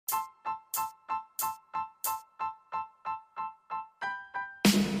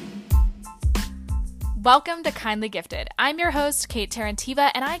Welcome to Kindly Gifted. I'm your host, Kate Tarantiva,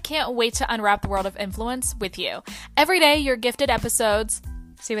 and I can't wait to unwrap the world of influence with you. Every day, you're gifted episodes,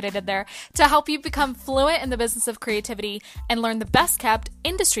 see what I did there, to help you become fluent in the business of creativity and learn the best kept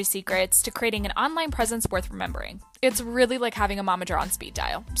industry secrets to creating an online presence worth remembering. It's really like having a momager on speed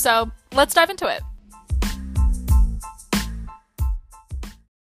dial. So let's dive into it.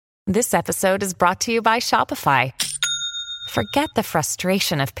 This episode is brought to you by Shopify. Forget the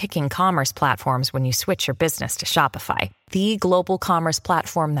frustration of picking commerce platforms when you switch your business to Shopify, the global commerce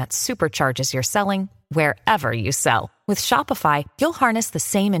platform that supercharges your selling wherever you sell. With Shopify, you'll harness the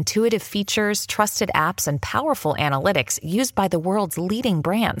same intuitive features, trusted apps, and powerful analytics used by the world's leading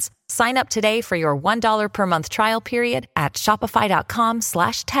brands. Sign up today for your $1 per month trial period at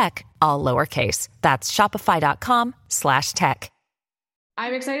shopify.com/tech, all lowercase. That's shopify.com/tech.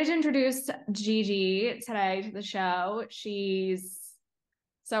 I'm excited to introduce Gigi today to the show. She's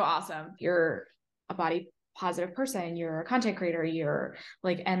so awesome. You're a body positive person. You're a content creator. You're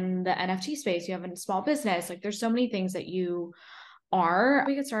like in the NFT space. You have a small business. Like there's so many things that you are.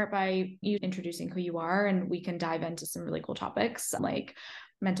 We could start by you introducing who you are, and we can dive into some really cool topics like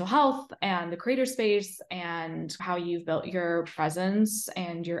mental health and the creator space and how you've built your presence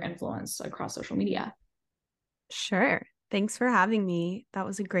and your influence across social media. Sure. Thanks for having me. That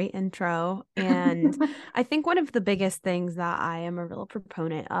was a great intro. And I think one of the biggest things that I am a real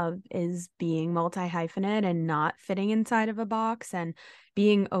proponent of is being multi-hyphenate and not fitting inside of a box and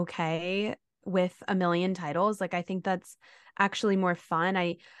being okay with a million titles. Like, I think that's actually more fun.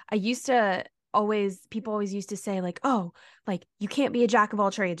 I used to people always used to say like, oh, like you can't be a jack of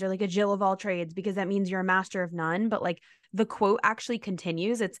all trades or like a Jill of all trades because that means you're a master of none. But like the quote actually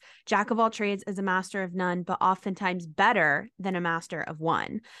continues. It's jack of all trades is a master of none, but oftentimes better than a master of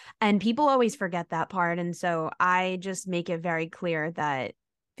one. And people always forget that part. And so I just make it very clear that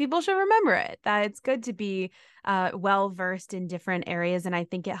people should remember it, that it's good to be well-versed in different areas. And I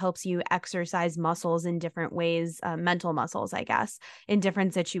think it helps you exercise muscles in different ways, mental muscles, I guess, in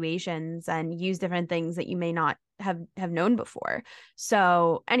different situations and use different things that you may not have known before.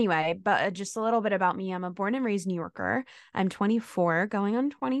 So anyway, but just a little bit about me. I'm a born and raised New Yorker. I'm 24, going on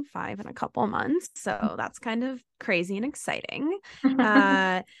 25 in a couple of months. So that's kind of crazy and exciting.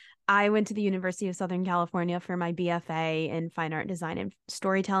 I went to the University of Southern California for my BFA in fine art design and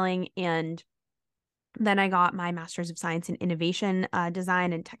storytelling. And then I got my Master's of Science in Innovation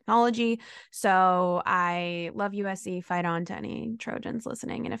Design and Technology. So I love USC. Fight on to any Trojans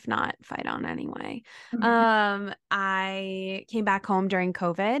listening. And if not, fight on anyway. I came back home during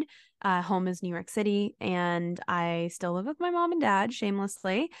COVID. Home is New York City, and I still live with my mom and dad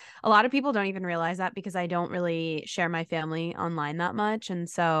shamelessly. A lot of people don't even realize that because I don't really share my family online that much. And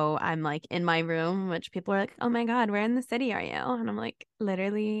so I'm like in my room, which people are like, oh my God, where in the city are you? And I'm like,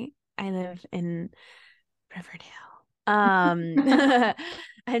 literally, I live in Riverdale.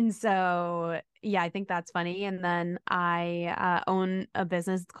 And so, yeah, I think that's funny. And then I own a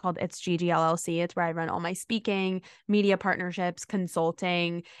business called It's Gigi LLC. It's where I run all my speaking, media partnerships,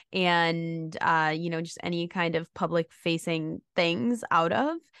 consulting, and, just any kind of public facing things out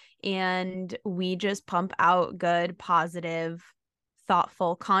of. And we just pump out good, positive,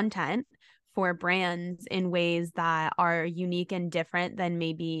 thoughtful content for brands in ways that are unique and different than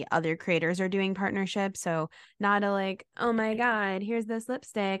maybe other creators are doing partnerships. So not a like, oh my God, here's this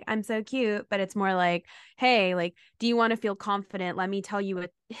lipstick, I'm so cute, but it's more like, hey, like, do you want to feel confident? Let me tell you a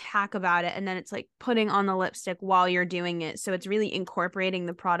hack about it. And then it's like putting on the lipstick while you're doing it. So it's really incorporating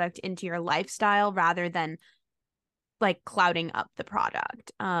the product into your lifestyle rather than like clouding up the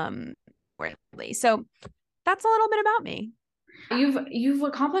product. So that's a little bit about me. You've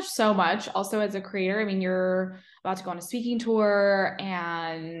accomplished so much also as a creator. I mean, you're about to go on a speaking tour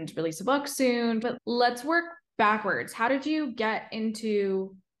and release a book soon, but let's work backwards. How did you get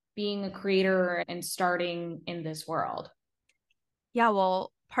into being a creator and starting in this world? Yeah,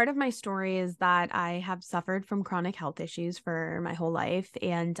 well, part of my story is that I have suffered from chronic health issues for my whole life.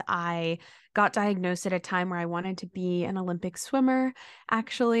 And I got diagnosed at a time where I wanted to be an Olympic swimmer,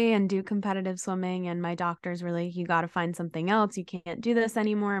 actually, and do competitive swimming. And my doctors were like, you got to find something else. You can't do this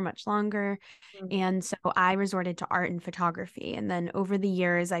anymore much longer. And so I resorted to art and photography. And then over the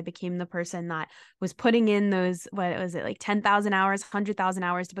years, I became the person that was putting in those, what was it, like 10,000 hours, 100,000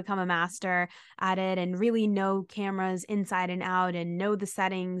 hours to become a master at it and really know cameras inside and out and know the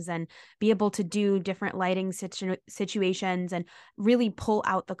settings and be able to do different lighting situations and really pull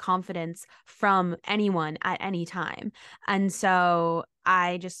out the confidence from anyone at any time. And so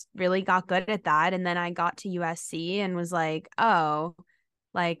I just really got good at that. And then I got to USC and was like, oh,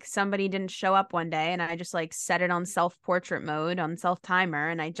 like somebody didn't show up one day and I just like set it on self-portrait mode on self-timer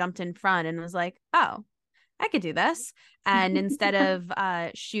and I jumped in front and was like, oh, I could do this. And instead of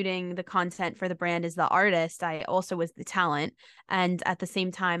shooting the content for the brand as the artist, I also was the talent. And at the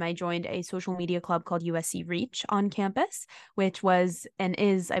same time, I joined a social media club called USC Reach on campus, which was and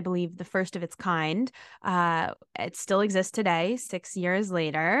is, I believe, the first of its kind. It still exists today, 6 years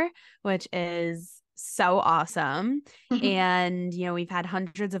later, which is so awesome. And, we've had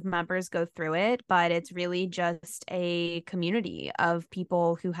hundreds of members go through it, but it's really just a community of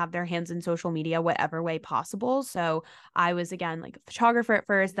people who have their hands in social media, whatever way possible. So I was, again, like a photographer at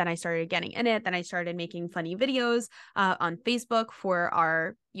first, then I started getting in it. Then I started making funny videos on Facebook for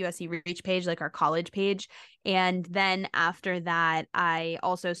our USC Reach page, like our college page. And then after that, I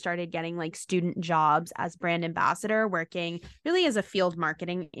also started getting like student jobs as brand ambassador, working really as a field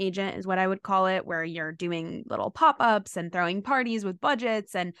marketing agent is what I would call it, where you're doing little pop-ups and throwing parties with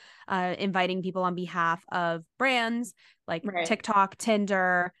budgets and inviting people on behalf of brands like TikTok,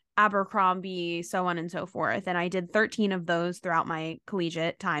 Tinder, Abercrombie, so on and so forth. And I did 13 of those throughout my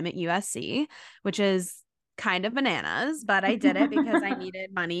collegiate time at USC, which is kind of bananas, but I did it because I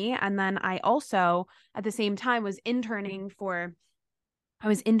needed money. And then I also, at the same time, was interning for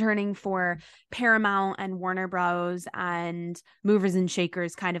Paramount and Warner Bros. And Movers and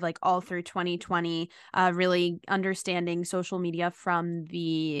Shakers, kind of like all through 2020, really understanding social media from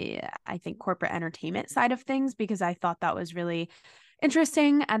the, I think, corporate entertainment side of things, because I thought that was really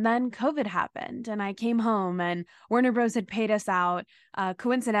interesting. And then COVID happened and I came home and Warner Bros. Had paid us out.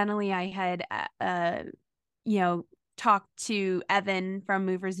 Coincidentally, I had, talked to Evan from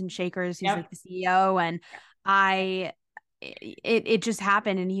Movers and Shakers, who's like the CEO, and it just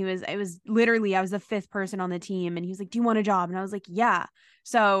happened. And I was the fifth person on the team. And he was like, do you want a job? And I was like, yeah.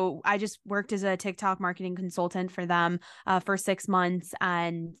 So I just worked as a TikTok marketing consultant for them for 6 months.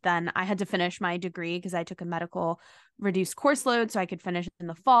 And then I had to finish my degree because I took a medical reduced course load so I could finish in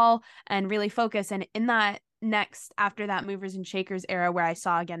the fall and really focus. And in that after that Movers and Shakers era, where I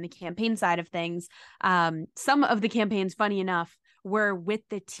saw again the campaign side of things, some of the campaigns, funny enough, were with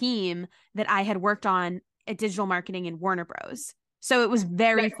the team that I had worked on at digital marketing in Warner Bros. So it was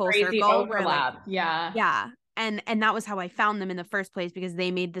very full circle. Overlap. Yeah. And that was how I found them in the first place, because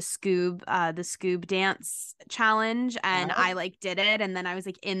they made the Scoob dance challenge, and I like did it. And then I was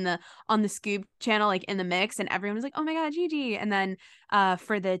like on the Scoob channel, like in the mix, and everyone was like, oh my God, Gigi. And then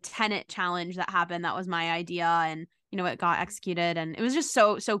for the Tenet challenge that happened, that was my idea, and it got executed, and it was just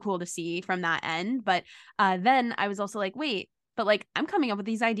so cool to see from that end. But then I was also like, wait, but like I'm coming up with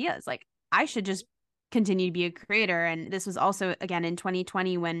these ideas, like I should just continue to be a creator. And this was also again in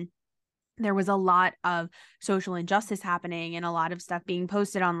 2020 when there was a lot of social injustice happening and a lot of stuff being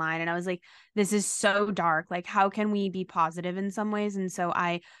posted online. And I was like, this is so dark. Like, how can we be positive in some ways? And so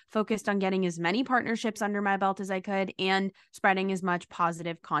I focused on getting as many partnerships under my belt as I could and spreading as much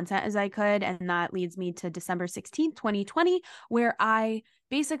positive content as I could. And that leads me to December 16th, 2020, where I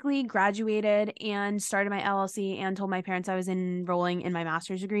basically graduated and started my LLC and told my parents I was enrolling in my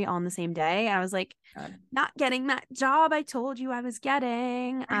master's degree on the same day. And I was like, not getting that job I told you I was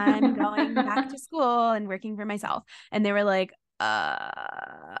getting. I'm going back to school and working for myself. And they were like,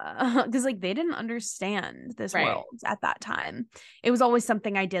 because like they didn't understand this world at that time. It was always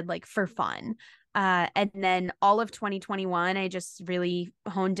something I did like for fun. And then all of 2021, I just really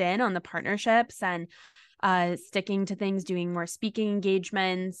honed in on the partnerships and sticking to things, doing more speaking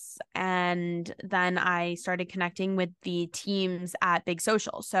engagements. And then I started connecting with the teams at Big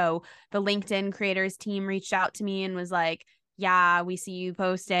Social. So the LinkedIn creators team reached out to me and was like, yeah, we see you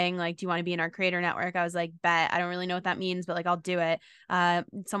posting, like, do you want to be in our creator network? I was like, bet. I don't really know what that means, but like, I'll do it.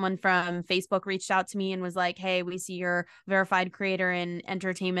 Someone from Facebook reached out to me and was like, hey, we see you're verified creator in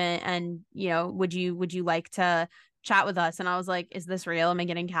entertainment, and would you like to chat with us? And I was like, is this real? Am I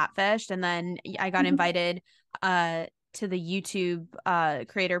getting catfished? And then I got invited to the YouTube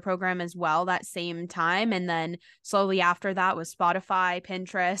creator program as well that same time. And then slowly after that was Spotify,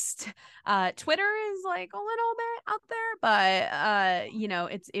 Pinterest. Twitter is like a little bit out there,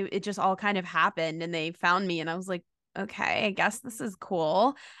 but it just all kind of happened and they found me and I was like, okay, I guess this is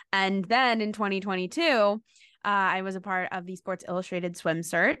cool. And then in 2022, I was a part of the Sports Illustrated swim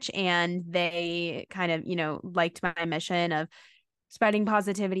search, and they kind of, liked my mission of spreading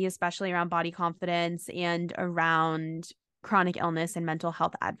positivity, especially around body confidence and around chronic illness and mental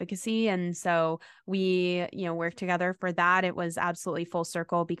health advocacy. And so we, worked together for that. It was absolutely full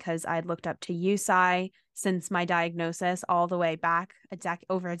circle because I'd looked up to USI since my diagnosis all the way back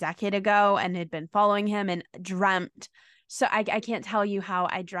over a decade ago and had been following him and dreamt. So I can't tell you how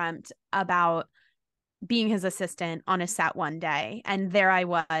I dreamt about being his assistant on a set one day. And there I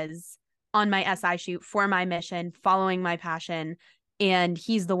was on my SI shoot for my mission, following my passion. and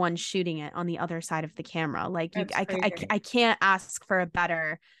he's the one shooting it on the other side of the camera. Like That's crazy. I can't ask for a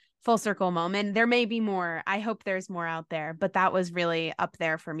better full circle moment. There may be more. I hope there's more out there, but that was really up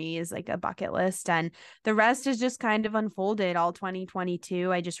there for me as like a bucket list. And the rest is just kind of unfolded all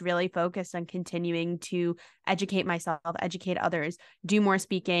 2022. I just really focused on continuing to educate myself, educate others, do more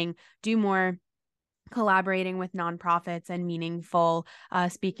speaking, do more collaborating with nonprofits and meaningful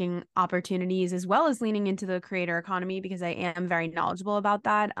speaking opportunities, as well as leaning into the creator economy, because I am very knowledgeable about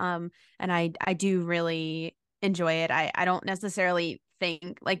that. And I do really enjoy it. I don't necessarily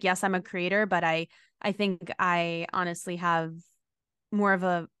think like, yes, I'm a creator, but I think I honestly have more of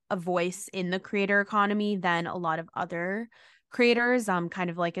a voice in the creator economy than a lot of other creators. Kind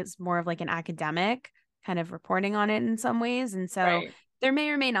of like it's more of like an academic kind of reporting on it in some ways. And so Right. there may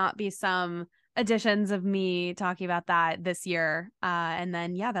or may not be some editions of me talking about that this year. And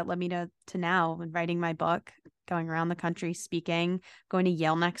then, yeah, that led me to now and writing my book, going around the country speaking, going to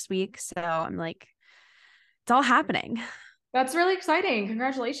Yale next week. So I'm like, it's all happening. That's really exciting.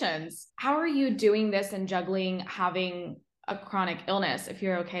 Congratulations. How are you doing this and juggling having a chronic illness, if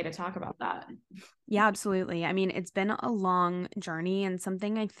you're okay to talk about that? Yeah, absolutely. I mean, it's been a long journey, and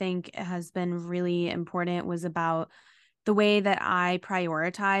something I think has been really important was about the way that I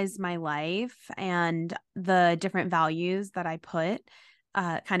prioritize my life and the different values that I put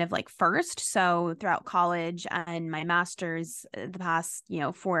kind of like first. So throughout college and my master's, the past,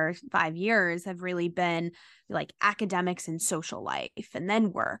 4 or 5 years have really been like academics and social life, and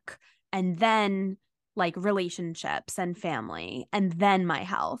then work, and then like relationships and family, and then my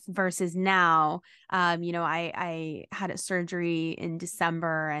health, versus now I had a surgery in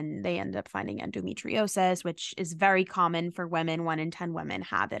December and they ended up finding endometriosis, which is very common for women. 1 in 10 women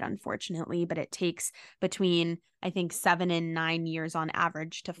have it, unfortunately, but it takes between, I think, 7 and 9 years on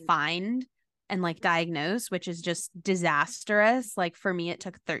average to find and like diagnose, which is just disastrous. Like for me, it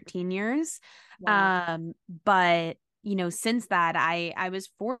took 13 years. Wow. But since that, I was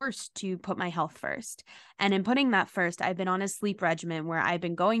forced to put my health first. And in putting that first, I've been on a sleep regimen where I've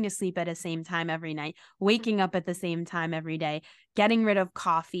been going to sleep at the same time every night, waking up at the same time every day, getting rid of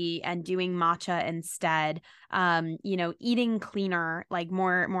coffee and doing matcha instead. Eating cleaner, like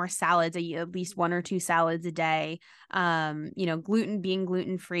more salads. I eat at least 1 or 2 salads a day. Being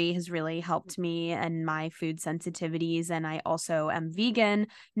gluten free has really helped me and my food sensitivities. And I also am vegan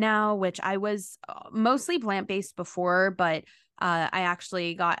now, which I was mostly plant-based before, but I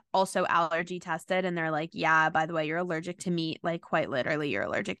actually got also allergy tested, and they're like, yeah, by the way, you're allergic to meat. Like quite literally, you're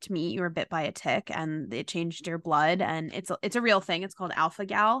allergic to meat. You were bit by a tick and it changed your blood. And it's a real thing. It's called alpha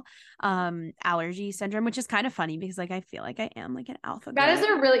gal allergy syndrome, which is kind of funny because like I feel like I am like an alpha That is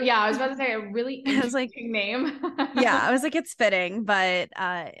girl. a really, yeah, I was about to say a really I was like, interesting name. yeah, I was like, it's fitting. But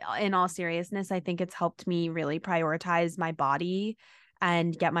in all seriousness, I think it's helped me really prioritize my body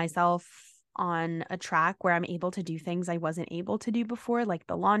and get myself on a track where I'm able to do things I wasn't able to do before, like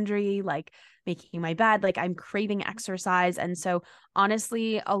the laundry, like making my bed. Like I'm craving exercise. And so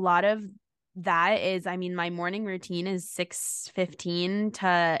honestly, a lot of that is, I mean, my morning routine is 6:15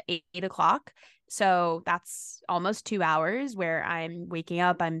 to 8 o'clock. So that's almost 2 hours where I'm waking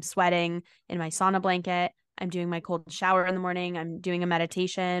up, I'm sweating in my sauna blanket. I'm doing my cold shower in the morning. I'm doing a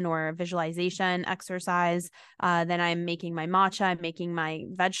meditation or visualization exercise. Then I'm making my matcha. I'm making my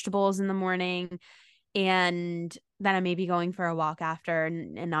vegetables in the morning. And then I may be going for a walk after,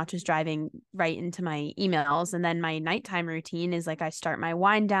 and not just driving right into my emails. And then my nighttime routine is like I start my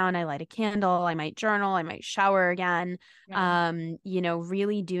wind down, I light a candle, I might journal, I might shower again. Yeah.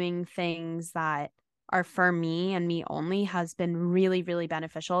 Really doing things that are for me and me only has been really, really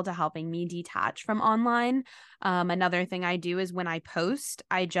beneficial to helping me detach from online. Another thing I do is when I post,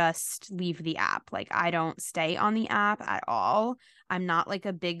 I just leave the app. Like I don't stay on the app at all. I'm not like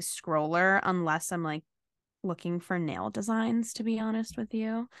a big scroller unless I'm like looking for nail designs, to be honest with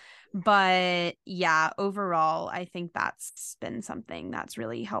you. But yeah, overall, I think that's been something that's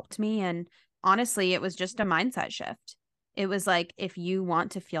really helped me. And honestly, it was just a mindset shift. It was like, if you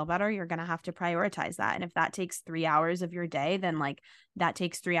want to feel better, you're going to have to prioritize that. And if that takes 3 hours of your day, then like that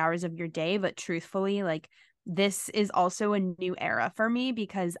takes 3 hours of your day. But truthfully, like this is also a new era for me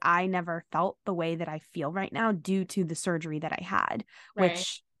because I never felt the way that I feel right now due to the surgery that I had, Right.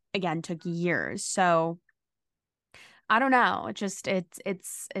 which again took years. So I don't know.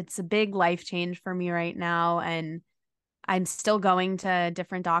 It's a big life change for me right now, and I'm still going to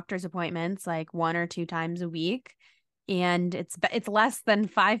different doctor's appointments like 1 or 2 times a week, and it's less than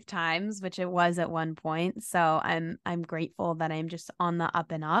 5 times, which it was at one point. So I'm grateful that I'm just on the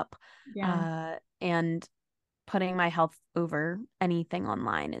up and up, Yeah. and putting my health over anything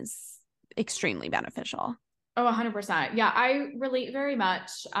online is extremely beneficial. Oh, 100%. Yeah, I relate very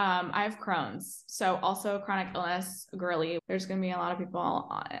much. I have Crohn's, so also chronic illness, girly. There's going to be a lot of people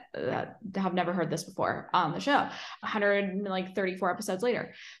that have never heard this before on the show. 134 episodes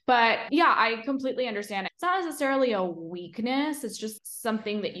later. But yeah, I completely understand. It's not necessarily a weakness. It's just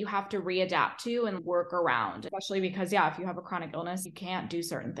something that you have to readapt to and work around, especially because, yeah, if you have a chronic illness, you can't do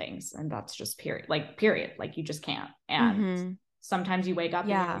certain things. And that's just period. Like you just can't. And sometimes you wake up and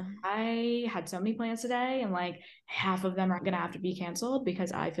you're like, I had so many plans today and like half of them are going to have to be canceled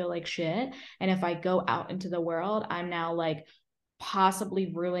because I feel like shit. And if I go out into the world, I'm now like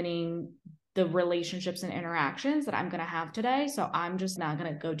possibly ruining the relationships and interactions that I'm going to have today. So I'm just not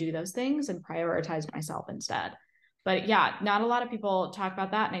going to go do those things and prioritize myself instead. But yeah, not a lot of people talk about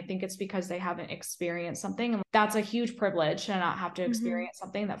that. And I think it's because they haven't experienced something. And that's a huge privilege to not have to experience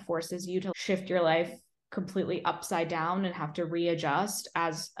something that forces you to shift your life completely upside down and have to readjust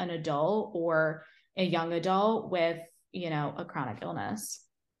as an adult or a young adult with, a chronic illness.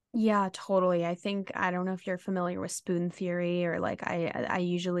 Yeah, totally. I think, I don't know if you're familiar with spoon theory, or like I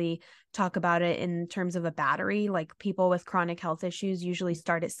usually talk about it in terms of a battery. Like people with chronic health issues usually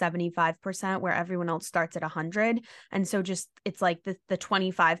start at 75% where everyone else starts at 100. And so just it's like the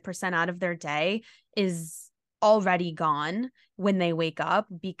 25% out of their day is already gone when they wake up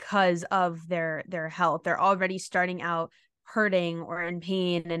because of their health. They're already starting out hurting or in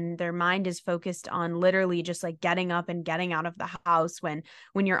pain, and their mind is focused on literally just like getting up and getting out of the house when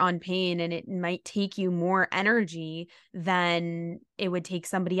you're on pain, and it might take you more energy than it would take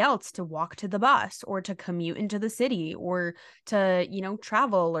somebody else to walk to the bus or to commute into the city or to,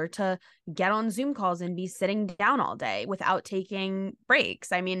 travel or to get on Zoom calls and be sitting down all day without taking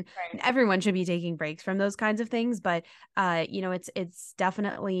breaks. I mean, Right. everyone should be taking breaks from those kinds of things, but it's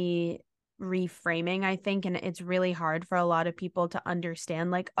definitely reframing, I think. And it's really hard for a lot of people to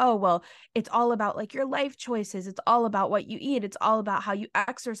understand, like, oh, well, it's all about like your life choices. It's all about what you eat. It's all about how you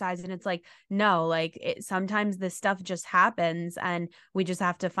exercise. And it's like, no, like sometimes this stuff just happens and we just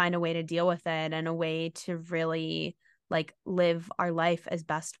have to find a way to deal with it and a way to really like live our life as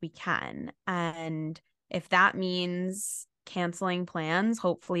best we can. And if that means canceling plans,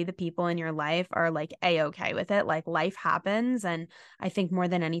 hopefully the people in your life are like a-okay with it. Like life happens. And I think more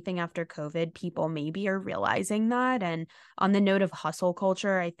than anything after COVID, people maybe are realizing that. And on the note of hustle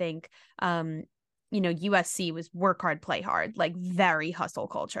culture, I think USC was work hard, play hard, like very hustle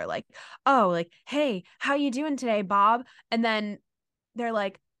culture. Like, oh, like, hey, how you doing today, Bob? And then they're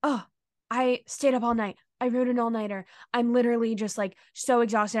like, oh, I stayed up all night. I wrote an all-nighter. I'm literally just like so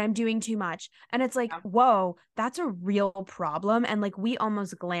exhausted. I'm doing too much. And it's like, Yeah. whoa, that's a real problem. And like we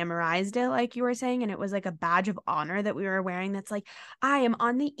almost glamorized it, like you were saying. And it was like a badge of honor that we were wearing. That's like, I am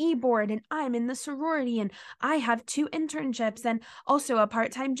on the e-board and I'm in the sorority and I have 2 internships and also a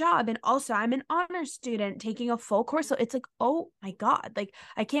part-time job. And also I'm an honor student taking a full course. So it's like, oh my God, like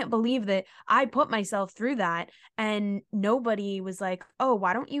I can't believe that I put myself through that. And nobody was like, oh,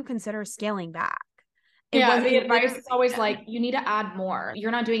 why don't you consider scaling back? The It advice literally, is always like, you need to add more.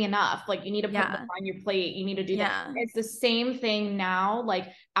 You're not doing enough. Like, you need to put more yeah, on your plate. You need to do that. yeah, It's the same thing now, like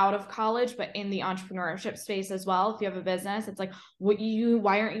out of college, but in the entrepreneurship space as well. If you have a business, it's like,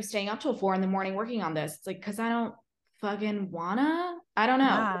 why aren't you staying up till 4 a.m. working on this? It's like, because I don't fucking wanna. I don't know.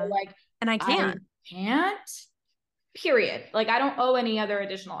 yeah. Like, And I I can't. can't. Period. Like, I don't owe any other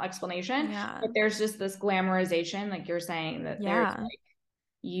additional explanation, Yeah, but there's just this glamorization, like you're saying, that there's yeah. like,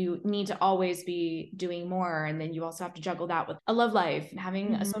 you need to always be doing more. And then you also have to juggle that with a love life and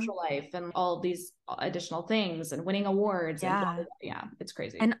having a Mm-hmm. social life and all of these additional things and winning awards and blah, blah, Yeah. blah. Yeah, it's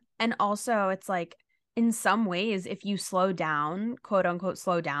crazy. And also it's like in some ways, if you slow down, quote unquote,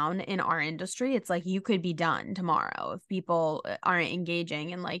 slow down in our industry, it's like you could be done tomorrow if people aren't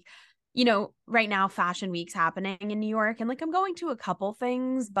engaging. And like, right now Fashion Week's happening in New York, and like I'm going to a couple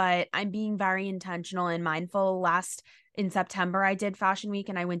things, but I'm being very intentional and mindful. Last in September, I did Fashion Week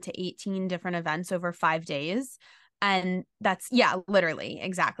and I went to 18 different events over 5 days. And that's, yeah, literally,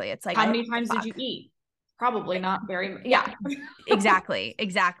 exactly. It's like, How many times did you fuck. eat? Probably not very. Yeah, Yeah. exactly.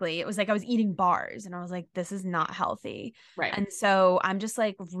 It was like I was eating bars and I was like, this is not healthy. Right. And so I'm just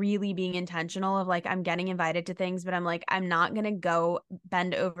like really being intentional of like, I'm getting invited to things, but I'm like, I'm not going to go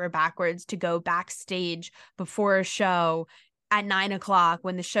bend over backwards to go backstage before a show at 9 o'clock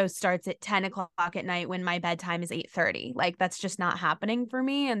when the show starts at 10 o'clock at night when my bedtime is 8:30. Like that's just not happening for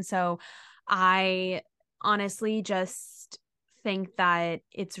me. And so I honestly just think that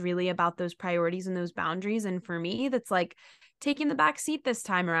it's really about those priorities and those boundaries. And for me, that's like taking the back seat this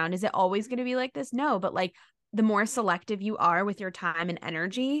time around. Is it always going to be like this? No, but like the more selective you are with your time and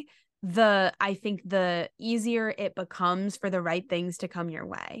energy, I think the easier it becomes for the right things to come your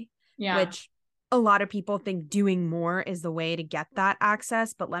way, Yeah. which a lot of people think doing more is the way to get that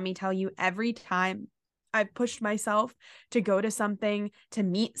access. But let me tell you, every time I've pushed myself to go to something, to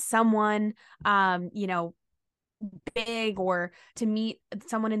meet someone, big, or to meet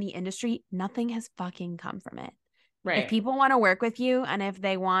someone in the industry, nothing has fucking come from it. If Right. people want to work with you and if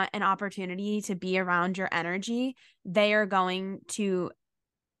they want an opportunity to be around your energy, they are going to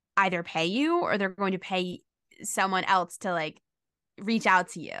either pay you or they're going to pay someone else to like reach out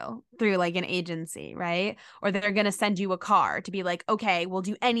to you through like an agency, right? Or they're going to send you a car to be like, okay, we'll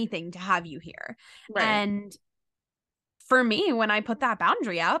do anything to have you here. Right. And for me, when I put that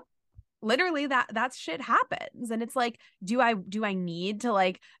boundary up, literally that shit happens. And it's like, do I need to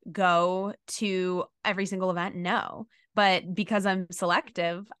like go to every single event? No. But because I'm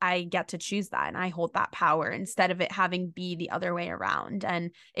selective, I get to choose that and I hold that power instead of it having be the other way around.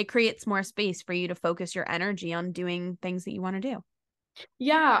 And it creates more space for you to focus your energy on doing things that you want to do.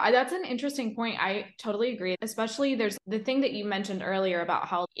 Yeah, that's an interesting point. I totally agree. Especially there's the thing that you mentioned earlier about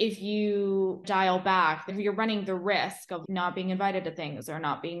how if you dial back, if you're running the risk of not being invited to things or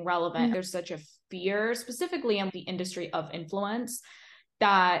not being relevant, Mhm. there's such a fear, specifically in the industry of influence,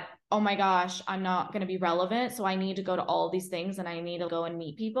 that, oh my gosh, I'm not going to be relevant. So I need to go to all these things and I need to go and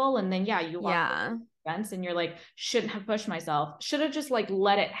meet people. And then, yeah, you walk Yeah. events and you're like, shouldn't have pushed myself, should have just like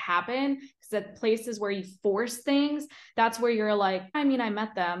let it happen. Because at places where you force things, that's where you're like, I mean, I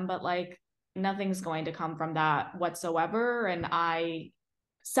met them, but like nothing's going to come from that whatsoever. And I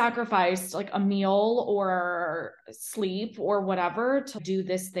sacrificed like a meal or sleep or whatever to do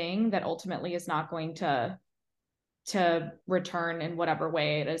this thing that ultimately is not going to return in whatever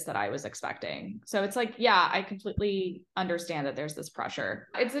way it is that I was expecting. So it's like, yeah, I completely understand that there's this pressure.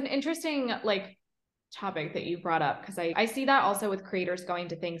 It's an interesting like topic that you brought up because I see that also with creators going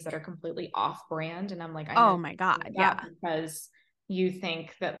to things that are completely off brand. And I'm like, I know Oh my God. that Yeah. because you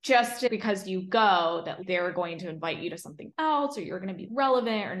think that just because you go that they're going to invite you to something else or you're going to be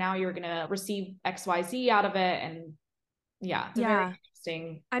relevant or now you're going to receive XYZ out of it. And yeah, it's a very Yeah.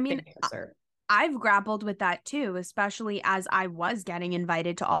 interesting I thing mean, to observe. I've grappled with that too, especially as I was getting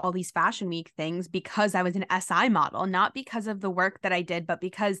invited to all these fashion week things because I was an SI model, not because of the work that I did, but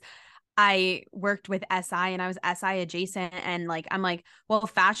because I worked with SI and I was SI adjacent. And like, I'm like, well,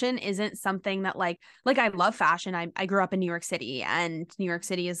 fashion isn't something that like I love fashion. I grew up in New York City and New York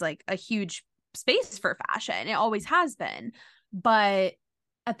City is like a huge space for fashion. It always has been. But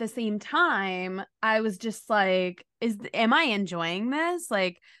at the same time, I was just like, am I enjoying this?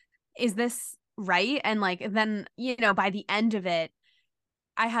 Like, is this right? And like, then, by the end of it,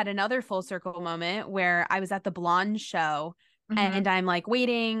 I had another full circle moment where I was at the blonde show Mm-hmm. and I'm like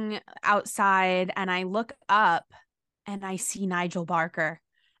waiting outside and I look up and I see Nigel Barker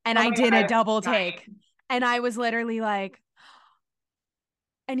and Oh I my did a God. double take Dying. and I was literally like,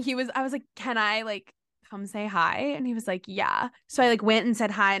 and I was like, can I like come say hi? And he was like, yeah. So I like went and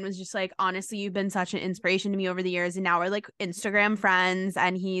said hi and was just like, honestly, you've been such an inspiration to me over the years. And now we're like Instagram friends.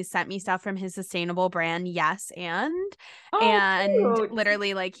 And he sent me stuff from his sustainable brand. Yes. Oh, And cute.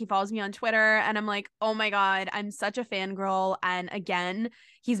 literally like he follows me on Twitter and I'm like, oh my God, I'm such a fangirl. And again,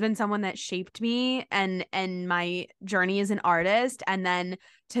 he's been someone that shaped me and my journey as an artist. And then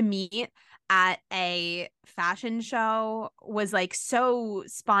to meet at a fashion show was like so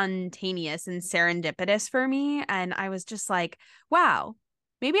spontaneous and serendipitous for me. And I was just like, wow,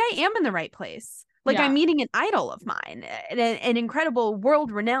 maybe I am in the right place. Like Yeah. I'm meeting an idol of mine, an incredible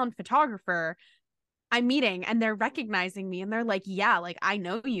world renowned photographer I'm meeting, and they're recognizing me and they're like, yeah, like I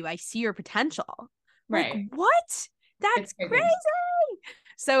know you. I see your potential. Like, Right. what? It's That's crazy. crazy.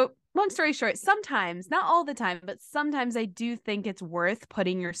 So, long story short, sometimes, not all the time, but sometimes I do think it's worth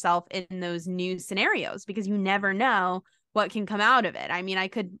putting yourself in those new scenarios because you never know what can come out of it. I mean, I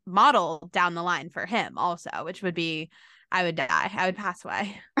could model down the line for him also, which would be, I would die. I would pass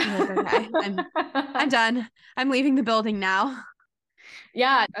away. I'd be like, okay, I'm done. I'm leaving the building now.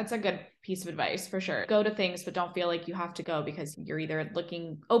 Yeah, that's a good piece of advice for sure. Go to things, but don't feel like you have to go because you're either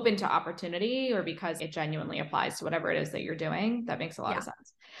looking open to opportunity or because it genuinely applies to whatever it is that you're doing. That makes a lot of Yeah.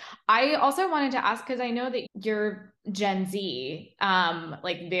 sense. I also wanted to ask because I know that you're Gen Z,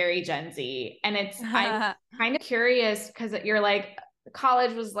 like very Gen Z, and I'm kind of curious because you're like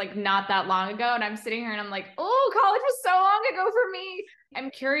college was like not that long ago, and I'm sitting here and I'm like, oh, college was so long ago for me.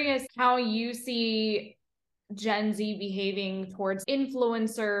 I'm curious how you see Gen Z behaving towards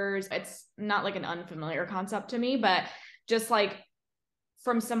influencers. It's not like an unfamiliar concept to me, but just like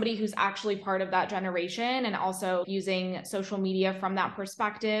from somebody who's actually part of that generation and also using social media from that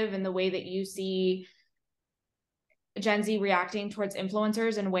perspective and the way that you see Gen Z reacting towards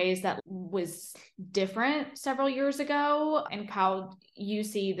influencers in ways that was different several years ago and how you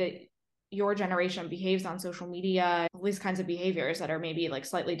see that your generation behaves on social media, all these kinds of behaviors that are maybe like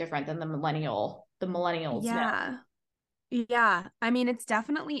slightly different than the millennials know. Yeah. Yeah. I mean, it's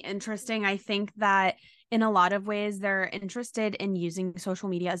definitely interesting. I think that in a lot of ways, they're interested in using social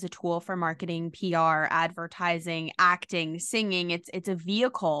media as a tool for marketing, PR, advertising, acting, singing. It's a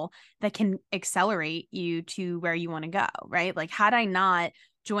vehicle that can accelerate you to where you want to go, right? Like, had I not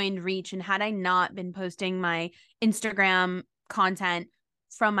joined Reach and had I not been posting my Instagram content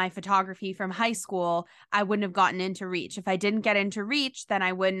from my photography from high school, I wouldn't have gotten into Reach. If I didn't get into Reach, then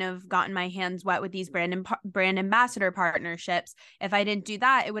I wouldn't have gotten my hands wet with these brand ambassador partnerships. If I didn't do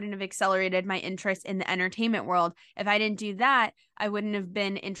that, it wouldn't have accelerated my interest in the entertainment world. If I didn't do that, I wouldn't have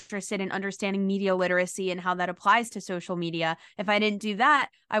been interested in understanding media literacy and how that applies to social media. If I didn't do that,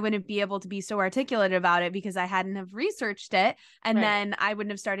 I wouldn't be able to be so articulate about it because I hadn't have researched it, and then I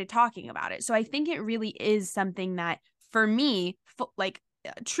wouldn't have started talking about it. So I think it really is something that for me, like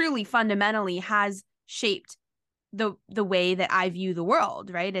truly fundamentally has shaped the way that I view the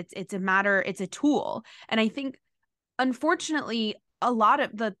world, right? It's a matter, it's a tool. And I think unfortunately a lot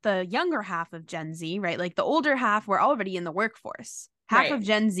of the younger half of Gen Z, right? Like the older half, we're already in the workforce. Half of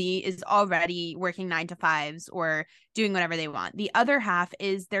Gen Z is already working 9 to 5s or doing whatever they want. The other half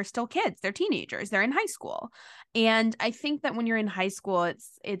is they're still kids, they're teenagers, they're in high school. And I think that when you're in high school,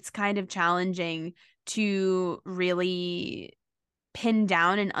 it's kind of challenging to really pin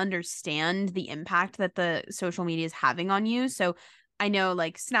down and understand the impact that the social media is having on you. So I know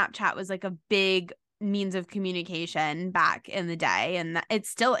like Snapchat was like a big means of communication back in the day, and it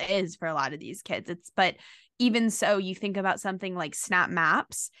still is for a lot of these kids. But even so, you think about something like Snap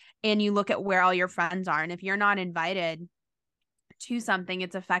Maps and you look at where all your friends are, and if you're not invited to something,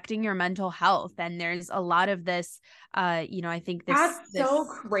 it's affecting your mental health. And there's a lot of this I think That's so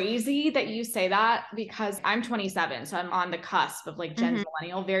crazy that you say that, because I'm 27, so I'm on the cusp of like Gen Z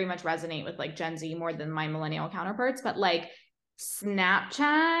millennial, very much resonate with like Gen Z more than my millennial counterparts. But like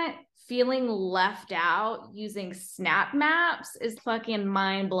Snapchat, feeling left out using Snap Maps is fucking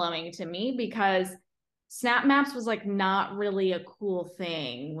mind blowing to me, because Snap Maps was like not really a cool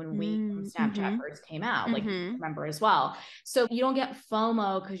thing when Snapchat first came out, like you remember as well. So you don't get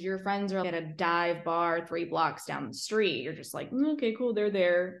FOMO because your friends are at a dive bar 3 blocks down the street. You're just like, okay, cool, they're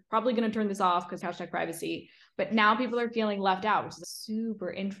there. Probably going to turn this off because #privacy. But now people are feeling left out, which is super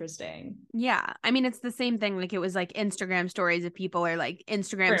interesting. Yeah. I mean, it's the same thing. Like it was like Instagram stories of people are like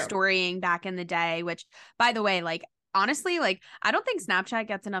Instagram storying back in the day, which by the way, like honestly, like I don't think Snapchat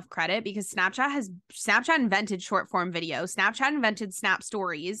gets enough credit because Snapchat invented short form video. Snapchat invented Snap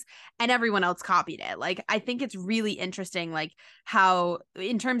stories and everyone else copied it. Like I think it's really interesting, like how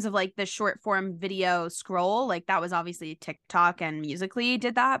in terms of like the short form video scroll, like that was obviously TikTok and Musical.ly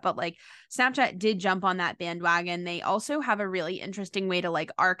did that, but like Snapchat did jump on that bandwagon. They also have a really interesting way to like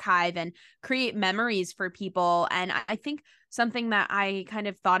archive and create memories for people. And I think something that I kind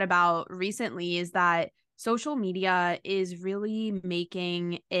of thought about recently is that social media is really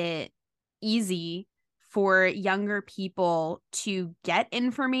making it easy for younger people to get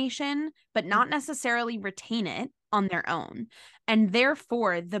information, but not necessarily retain it on their own. And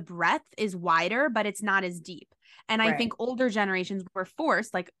therefore, the breadth is wider, but it's not as deep. And I think older generations were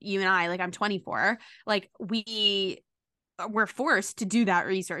forced, like you and I, like I'm 24, like we were forced to do that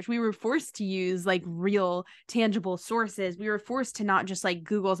research. We were forced to use like real tangible sources. We were forced to not just like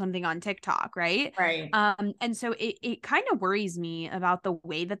Google something on TikTok, right? And so it kind of worries me about the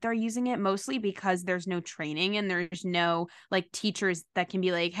way that they're using it, mostly because there's no training and there's no like teachers that can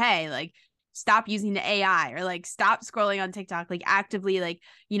be like, hey, like stop using the AI or like stop scrolling on TikTok, like actively like,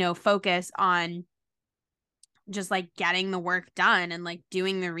 focus on just like getting the work done and like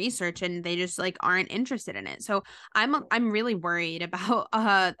doing the research, and they just like aren't interested in it. So I'm really worried about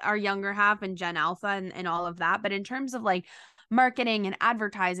our younger half and Gen Alpha and all of that. But in terms of like marketing and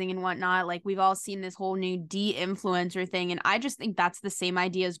advertising and whatnot, like we've all seen this whole new de-influencer thing, and I just think that's the same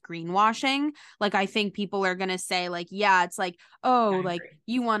idea as greenwashing. Like I think people are gonna say like, yeah, it's like, oh, like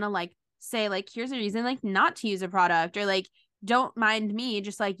you want to like say like here's a reason like not to use a product, or like don't mind me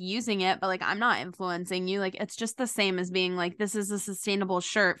just like using it, but like I'm not influencing you. Like it's just the same as being like, this is a sustainable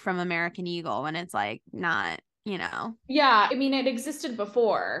shirt from American Eagle, when it's like not, Yeah, I mean, it existed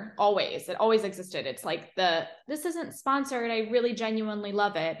before, always. It always existed. It's like this isn't sponsored, I really genuinely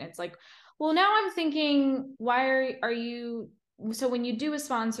love it. And it's like, well, now I'm thinking, why are you So when you do a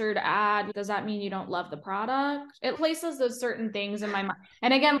sponsored ad, does that mean you don't love the product? It places those certain things in my mind.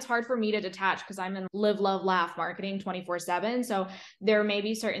 And again, it's hard for me to detach because I'm in live, love, laugh marketing 24/7. So there may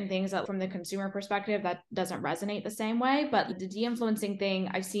be certain things that from the consumer perspective that doesn't resonate the same way. But the de-influencing thing,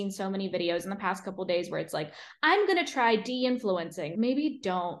 I've seen so many videos in the past couple of days where it's like, I'm going to try de-influencing. Maybe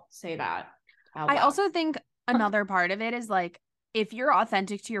don't say that out loud. I also think another part of it is like, if you're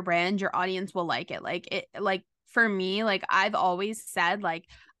authentic to your brand, your audience will like it. Like for me, like I've always said, like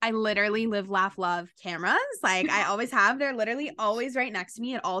I literally live, laugh, love cameras. Like I always have. They're literally always right next to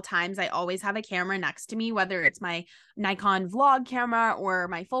me at all times. I always have a camera next to me, whether it's my Nikon vlog camera or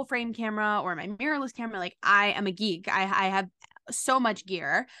my full frame camera or my mirrorless camera. Like I am a geek. I have so much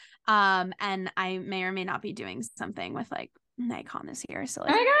gear. And I may or may not be doing something with like Nikon this year. So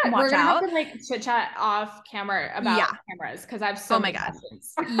like, oh my God, watch we're gonna out. have to like chit chat off camera about cameras because I have so many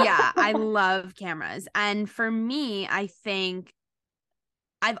questions. Yeah, I love cameras. And for me, I think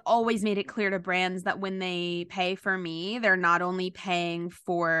I've always made it clear to brands that when they pay for me, they're not only paying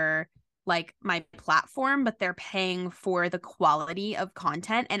for like my platform, but they're paying for the quality of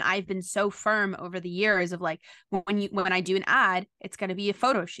content. And I've been so firm over the years of like, when I do an ad, it's going to be a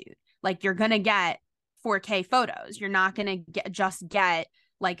photo shoot. Like you're going to get 4K photos. You're not going to just get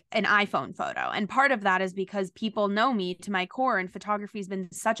like an iPhone photo. And part of that is because people know me to my core, and photography has been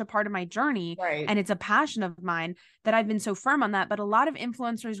such a part of my journey. Right. And it's a passion of mine that I've been so firm on that. But a lot of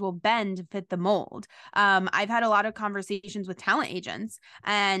influencers will bend to fit the mold. I've had a lot of conversations with talent agents,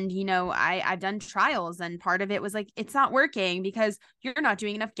 and, you know, I've done trials, and part of it was like, it's not working because you're not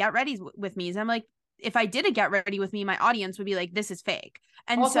doing enough get readies with me. So I'm like, if I did a get ready with me, my audience would be like, this is fake.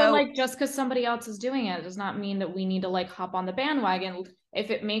 And also, so like, just because somebody else is doing it does not mean that we need to like hop on the bandwagon. If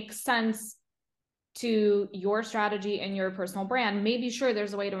it makes sense to your strategy and your personal brand, maybe sure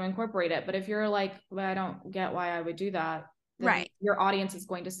there's a way to incorporate it. But if you're like, well, I don't get why I would do that, then right, your audience is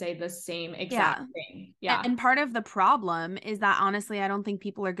going to say the same exact thing. Yeah. And part of the problem is that honestly, I don't think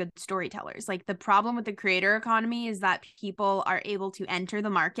people are good storytellers. Like the problem with the creator economy is that people are able to enter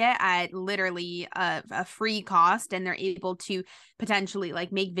the market at literally a free cost, and they're able to potentially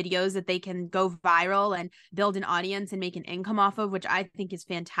like make videos that they can go viral and build an audience and make an income off of, which I think is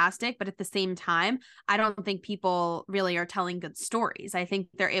fantastic. But at the same time, I don't think people really are telling good stories. I think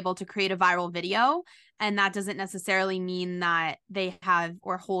they're able to create a viral video, and that doesn't necessarily mean that they have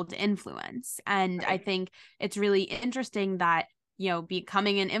or hold influence. And I think it's really interesting that, you know,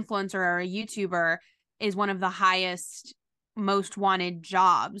 becoming an influencer or a YouTuber is one of the highest, most wanted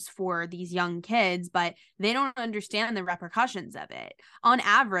jobs for these young kids, but they don't understand the repercussions of it. On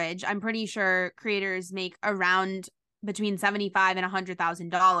average, I'm pretty sure creators make around between $75,000 and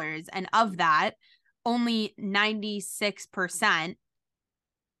 $100,000. And of that, only 96%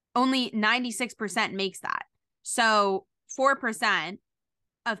 makes that. So 4%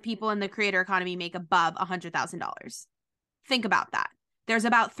 of people in the creator economy make above $100,000. Think about that. There's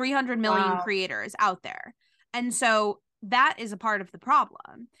about 300 million creators out there. And so that is a part of the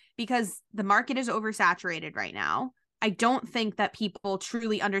problem because the market is oversaturated right now. I don't think that people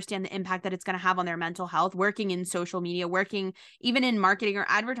truly understand the impact that it's going to have on their mental health. Working in social media, working even in marketing or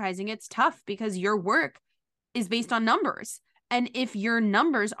advertising, it's tough because your work is based on numbers. And if your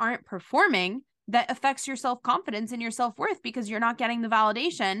numbers aren't performing, that affects your self-confidence and your self-worth because you're not getting the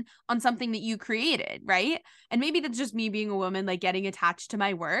validation on something that you created, right? And maybe that's just me being a woman, like getting attached to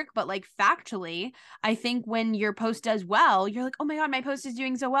my work. But like factually, I think when your post does well, you're like, oh my God, my post is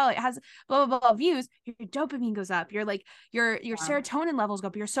doing so well. It has blah, blah, blah views. Your dopamine goes up. You're like, your serotonin levels go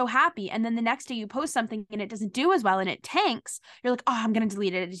up. You're so happy. And then the next day you post something and it doesn't do as well and it tanks. You're like, oh, I'm going to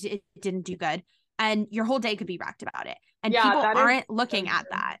delete it. It didn't do good. And your whole day could be wrecked about it. And people aren't looking at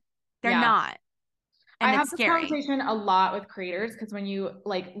that. They're not. And I have it's this scary. conversation a lot with creators because when you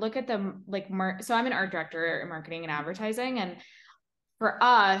like look at them, like, so I'm an art director in marketing and advertising. And for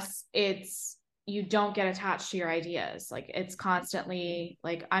us, it's, you don't get attached to your ideas. Like it's constantly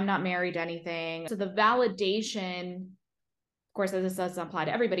like, I'm not married to anything. So the validation, of course, this doesn't apply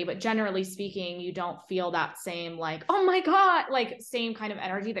to everybody, but generally speaking, you don't feel that same, like, oh my God, like same kind of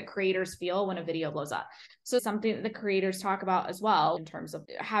energy that creators feel when a video blows up. So something that the creators talk about as well in terms of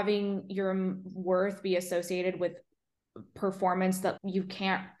having your worth be associated with performance that you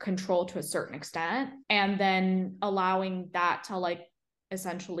can't control to a certain extent, and then allowing that to like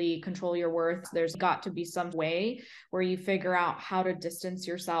essentially control your worth. There's got to be some way where you figure out how to distance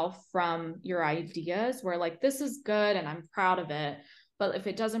yourself from your ideas where like, this is good and I'm proud of it, but if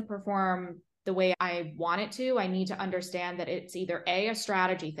it doesn't perform the way I want it to, I need to understand that it's either a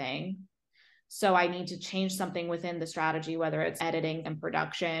strategy thing. So I need to change something within the strategy, whether it's editing and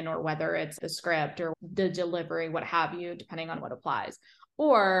production, or whether it's the script or the delivery, what have you, depending on what applies.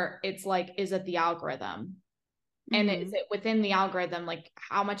 Or it's like, is it the algorithm? And is it within the algorithm? Like,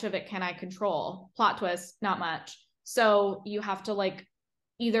 how much of it can I control? Plot twist, not much. So you have to like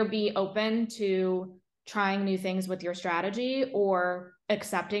either be open to trying new things with your strategy or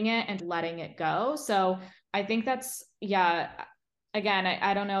accepting it and letting it go. So I think that's, yeah, again,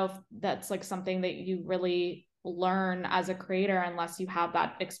 I don't know if that's like something that you really learn as a creator unless you have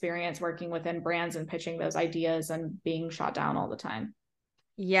that experience working within brands and pitching those ideas and being shot down all the time.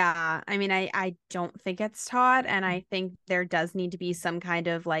 Yeah, I mean, I don't think it's taught, and I think there does need to be some kind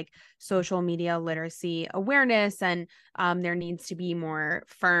of like social media literacy awareness, and there needs to be more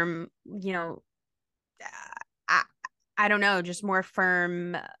firm, I, I don't know, just more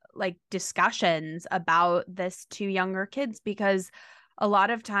firm like discussions about this to younger kids, because a lot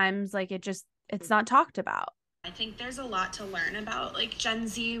of times like it's not talked about. I think there's a lot to learn about like Gen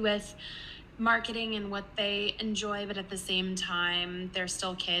Z with marketing and what they enjoy, but at the same time they're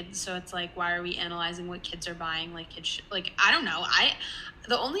still kids, so it's like, why are we analyzing what kids are buying? Like kids like, I don't know,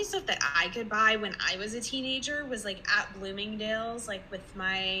 the only stuff that I could buy when I was a teenager was like at Bloomingdale's, like with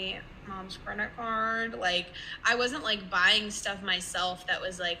my mom's credit card. Like I wasn't like buying stuff myself that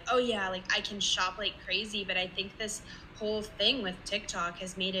was like, oh yeah, like I can shop like crazy. But I think this whole thing with TikTok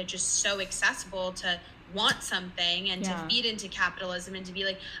has made it just so accessible to want something and to feed into capitalism and to be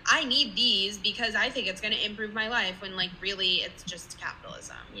like, I need these because I think it's going to improve my life, when like really it's just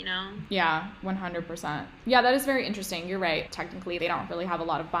capitalism, you know? Yeah, 100%. Yeah, that is very interesting. You're right. Technically, they don't really have a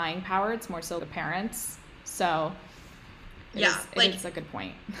lot of buying power. It's more so the parents. So it's a good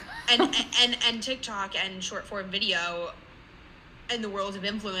point. and TikTok and short form video and the world of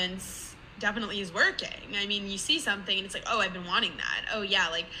influence definitely is working. I mean, you see something and it's like, oh, I've been wanting that. Oh yeah,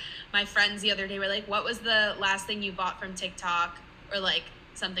 like my friends the other day were like, what was the last thing you bought from TikTok? Or like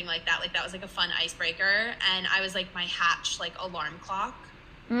something like that. Like that was like a fun icebreaker. And I was like, my Hatch like alarm clock.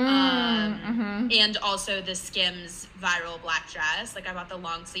 And also the Skims viral black dress. Like I bought the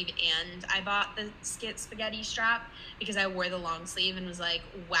long sleeve and I bought the spaghetti strap because I wore the long sleeve and was like,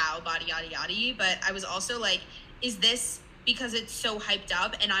 wow, body yada yada. But I was also like, is this because it's so hyped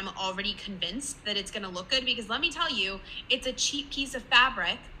up and I'm already convinced that it's going to look good? Because let me tell you, it's a cheap piece of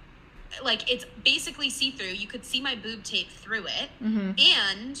fabric. Like it's basically see-through. You could see my boob tape through it.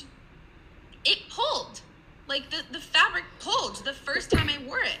 And it pulled. Like the fabric pulled the first time I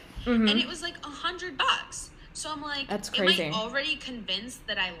wore it. And it was like $100. So I'm like, that's crazy. Am I already convinced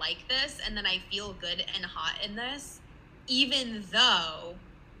that I like this and that I feel good and hot in this, even though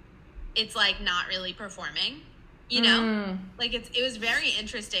it's like not really performing, you know? Like it was very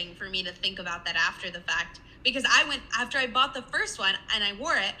interesting for me to think about that after the fact. Because I went, after I bought the first one and I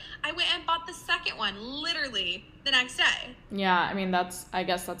wore it, I went and bought the second one literally the next day. Yeah, I mean, I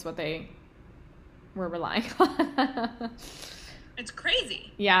guess that's what they were relying on. It's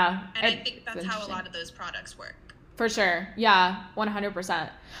crazy. Yeah. And I think that's how a lot of those products work. For sure. Yeah, 100%.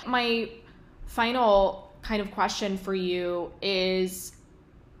 My final kind of question for you is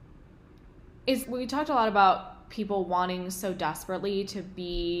we talked a lot about people wanting so desperately to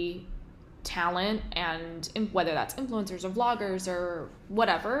be talent, and whether that's influencers or vloggers or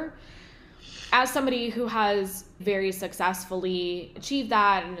whatever. As somebody who has very successfully achieved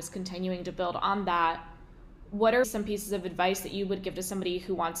that and is continuing to build on that, what are some pieces of advice that you would give to somebody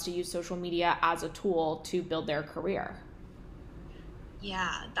who wants to use social media as a tool to build their career?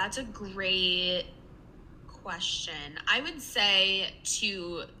 Yeah, that's a great question. I would say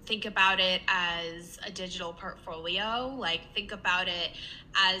to think about it as a digital portfolio. Like think about it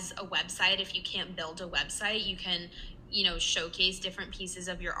as a website. If you can't build a website, you can, showcase different pieces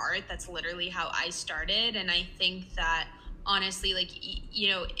of your art. That's literally how I started. And I think that honestly, like,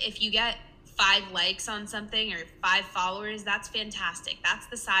 if you get 5 likes on something or 5 followers, that's fantastic. That's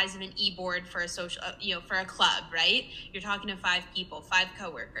the size of an e-board for a social, for a club, right? You're talking to 5 people, 5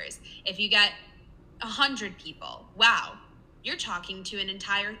 coworkers. If you get 100 people, wow, you're talking to an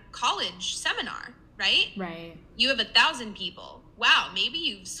entire college seminar, right? Right. You have 1,000 people. Wow, maybe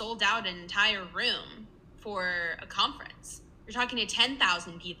you've sold out an entire room for a conference. You're talking to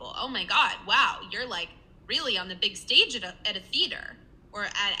 10,000 people. Oh my God, wow, you're like really on the big stage at a theater or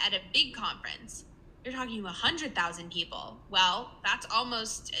at a big conference. You're talking to 100,000 people. Well, that's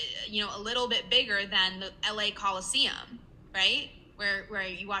almost, a little bit bigger than the LA Coliseum, right? Where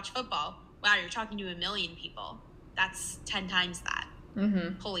you watch football. Wow, you're talking to 1 million people. That's 10 times that.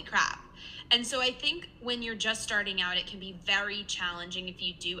 Holy crap. And so I think when you're just starting out, it can be very challenging if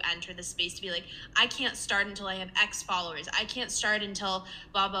you do enter the space to be like, I can't start until I have X followers. I can't start until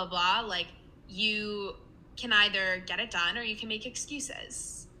blah, blah, blah. Like, you can either get it done or you can make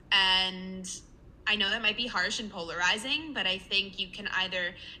excuses. And I know that might be harsh and polarizing, but I think you can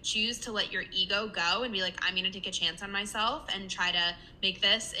either choose to let your ego go and be like, I'm going to take a chance on myself and try to make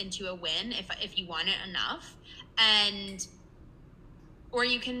this into a win if you want it enough. And or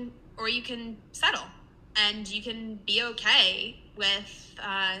you can settle, and you can be okay with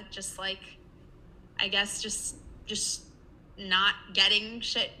just like, I guess, just not getting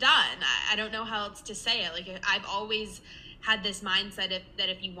shit done. I don't know how else to say it. Like, I've always had this mindset that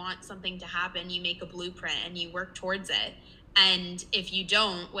if you want something to happen, you make a blueprint and you work towards it. And if you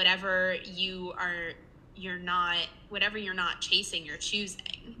don't, whatever you're not chasing, you're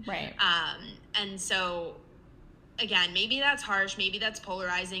choosing. Right. And so, again, maybe that's harsh, maybe that's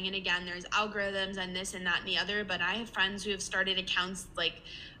polarizing. And again, there's algorithms and this and that and the other, but I have friends who have started accounts like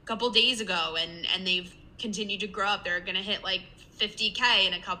a couple days ago and they've continued to grow up. They're going to hit like 50K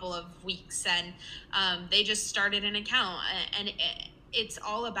in a couple of weeks. And they just started an account, and it's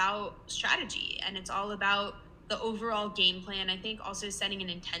all about strategy, and it's all about the overall game plan. I think also setting an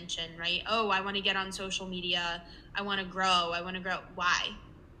intention, right? Oh, I want to get on social media. I want to grow. Why?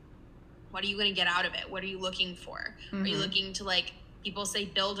 What are you going to get out of it? What are you looking for? Are you looking to, like, people say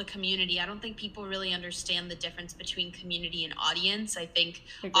build a community. I don't think people really understand the difference between community and audience. I think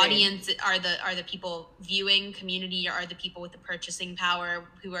audience are the people viewing. Community are the people with the purchasing power,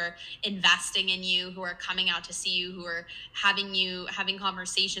 who are investing in you, who are coming out to see you, who are having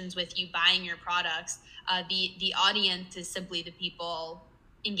conversations with you, buying your products. The audience is simply the people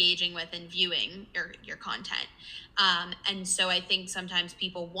engaging with and viewing your content. And so I think sometimes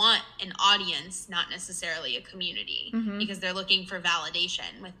people want an audience, not necessarily a community, because they're looking for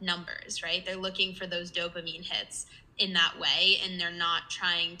validation with numbers, right? They're looking for those dopamine hits in that way, and they're not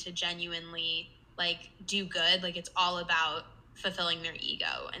trying to genuinely, like, do good. Like, it's all about fulfilling their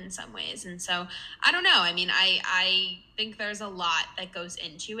ego in some ways. And so I don't know. I mean, I think there's a lot that goes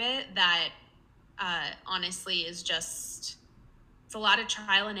into it that honestly is just, it's a lot of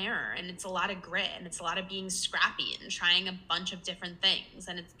trial and error, and it's a lot of grit, and it's a lot of being scrappy and trying a bunch of different things.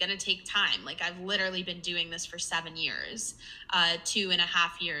 And it's going to take time. Like, I've literally been doing this for 7 years, 2.5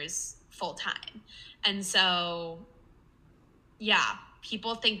 years full time. And so, yeah,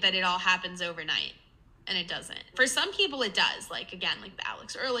 people think that it all happens overnight, and it doesn't. For some people it does. Like, again, like the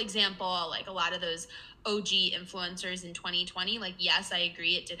Alex Earl example, like a lot of those OG influencers in 2020, like, yes, I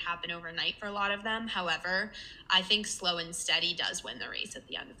agree, it did happen overnight for a lot of them. However, I think slow and steady does win the race at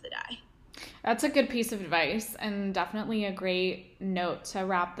the end of the day. That's a good piece of advice, and definitely a great note to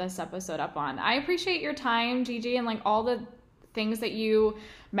wrap this episode up on. I appreciate your time, Gigi, and like all the things that you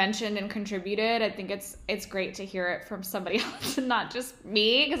mentioned and contributed. I think it's great to hear it from somebody else and not just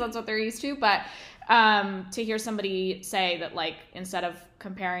me, because that's what they're used to, but to hear somebody say that, like, instead of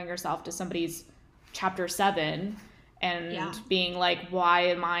comparing yourself to somebody's chapter 7 and being like, why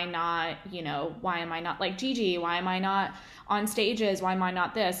am I not like Gigi? Why am I not on stages? Why am I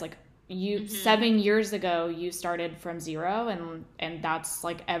not this? Like, you 7 years ago, you started from zero, and that's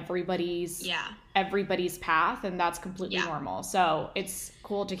like everybody's path, and that's completely normal. So it's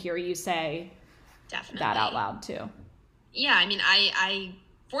cool to hear you say that out loud too. Yeah. I mean, I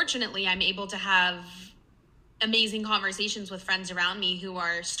fortunately, I'm able to have amazing conversations with friends around me who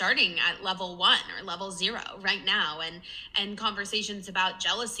are starting at level 1 or level 0 right now, and conversations about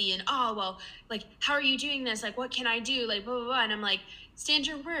jealousy and, oh, well, like, how are you doing this? Like, what can I do? Like, blah, blah, blah. And I'm like, stand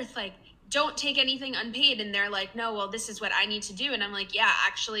your worth. Like, don't take anything unpaid. And they're like, no, well, this is what I need to do. And I'm like, yeah,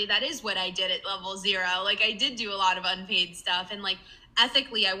 actually, that is what I did at level 0. Like, I did do a lot of unpaid stuff. And, like,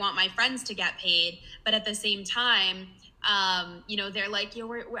 ethically, I want my friends to get paid. But at the same time, they're like,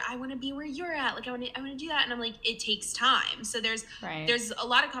 I want to be where you're at. Like, I want to do that. And I'm like, it takes time. So there's a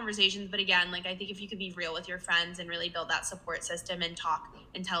lot of conversations, but again, like, I think if you could be real with your friends and really build that support system and talk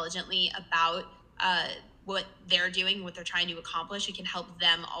intelligently about, what they're doing, what they're trying to accomplish, it can help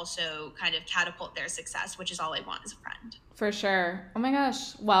them also kind of catapult their success, which is all I want as a friend. For sure. Oh my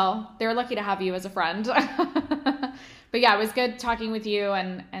gosh. Well, they're lucky to have you as a friend. But yeah, it was good talking with you,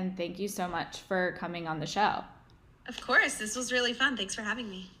 and thank you so much for coming on the show. Of course. This was really fun. Thanks for having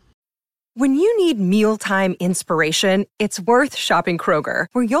me. When you need mealtime inspiration, it's worth shopping Kroger,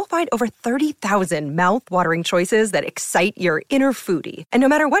 where you'll find over 30,000 mouth-watering choices that excite your inner foodie. And no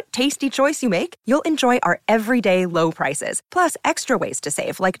matter what tasty choice you make, you'll enjoy our everyday low prices, plus extra ways to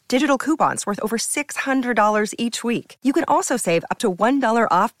save, like digital coupons worth over $600 each week. You can also save up to $1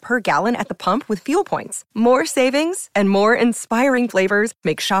 off per gallon at the pump with fuel points. More savings and more inspiring flavors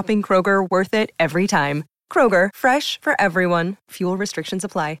make shopping Kroger worth it every time. Kroger, fresh for everyone. Fuel restrictions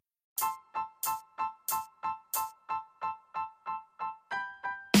apply.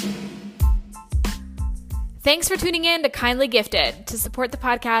 Thanks for tuning in to Kindly Gifted. To support the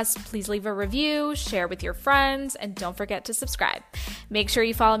podcast, please leave a review, share with your friends, and don't forget to subscribe. Make sure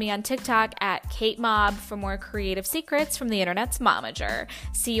you follow me on TikTok at Kate Mob for more creative secrets from the internet's momager.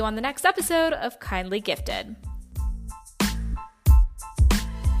 See you on the next episode of Kindly Gifted.